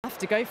have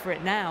to go for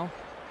it now.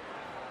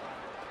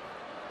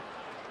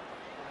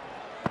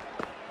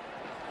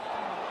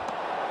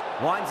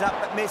 Winds up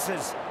but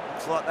misses.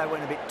 Looks like they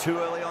went a bit too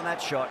early on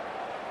that shot.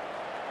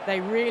 They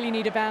really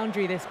need a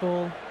boundary, this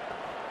ball.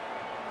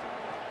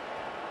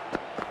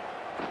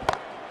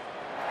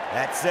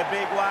 That's a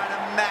big one,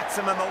 a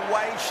maximum.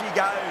 Away she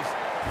goes.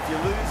 If you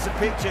lose the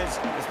pictures,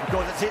 it's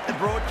because it's hit the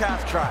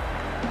broadcast truck.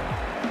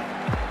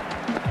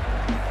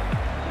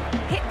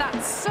 Hit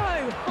that so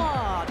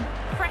hard.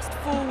 Pressed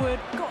forward,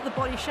 got the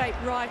body shape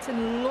right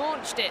and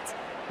launched it.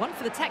 One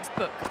for the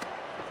textbook.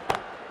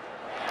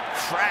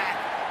 Crack.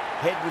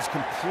 Head was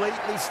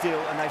completely still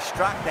and they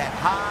struck that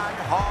hard,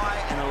 high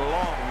and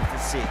long for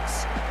 6.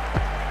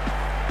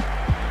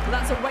 Well,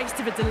 that's a waste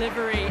of a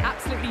delivery.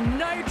 Absolutely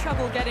no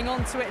trouble getting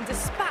onto it and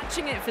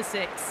dispatching it for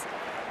 6.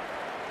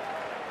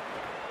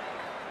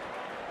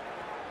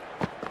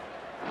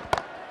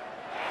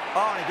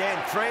 Oh, and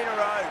again, 3 in a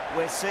row.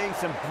 We're seeing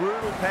some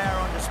brutal power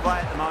on display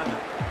at the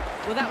moment.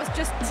 Well, that was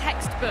just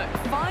textbook.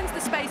 Finds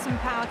the space and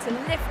power to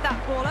lift that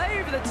ball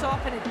over the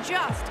top and it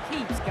just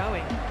keeps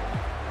going.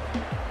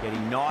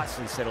 Getting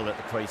nicely settled at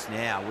the crease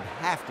now. Would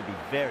have to be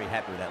very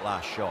happy with that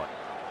last shot.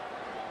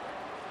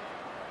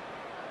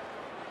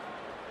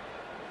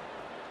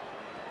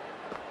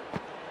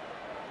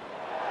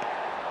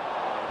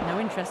 No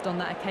interest on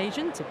that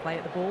occasion to play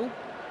at the ball.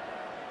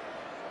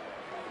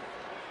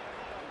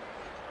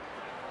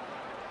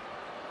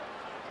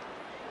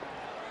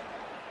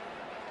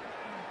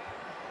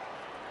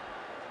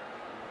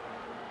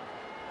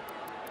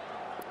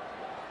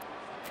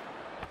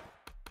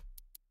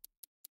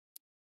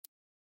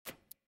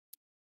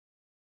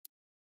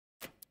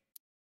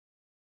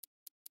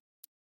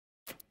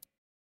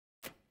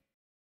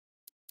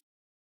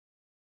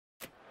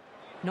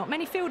 Not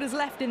many fielders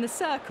left in the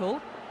circle.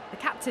 The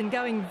captain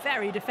going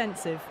very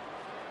defensive.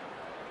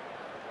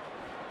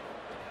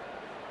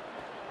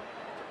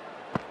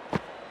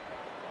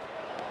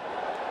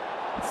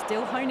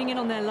 Still honing in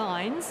on their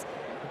lines.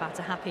 The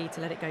batter happy to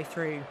let it go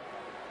through.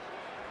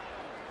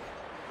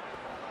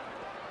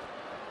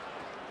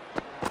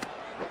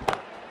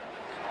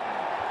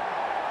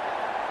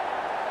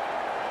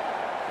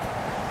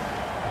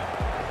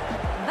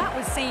 That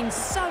was seen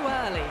so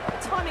early.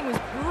 The timing was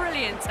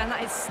brilliant and that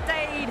has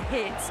stayed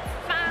hit.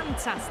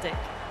 Fantastic.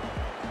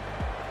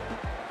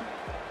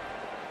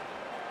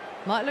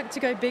 Might look to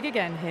go big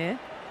again here.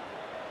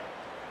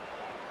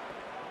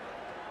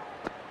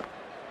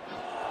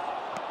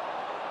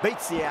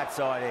 Beats the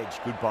outside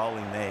edge. Good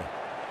bowling there.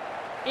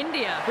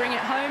 India bring it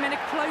home in a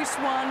close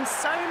one.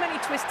 So many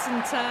twists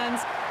and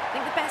turns. I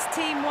think the best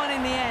team won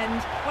in the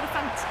end. What a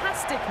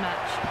fantastic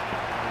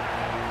match.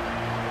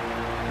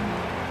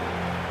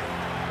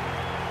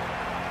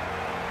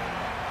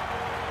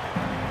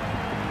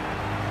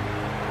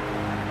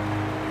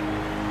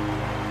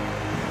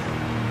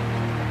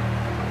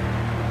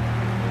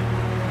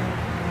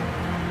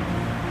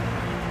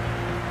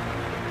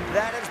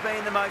 That has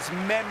been the most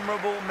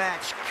memorable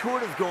match.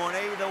 Could have gone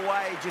either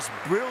way. Just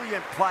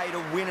brilliant play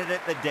to win it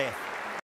at the death.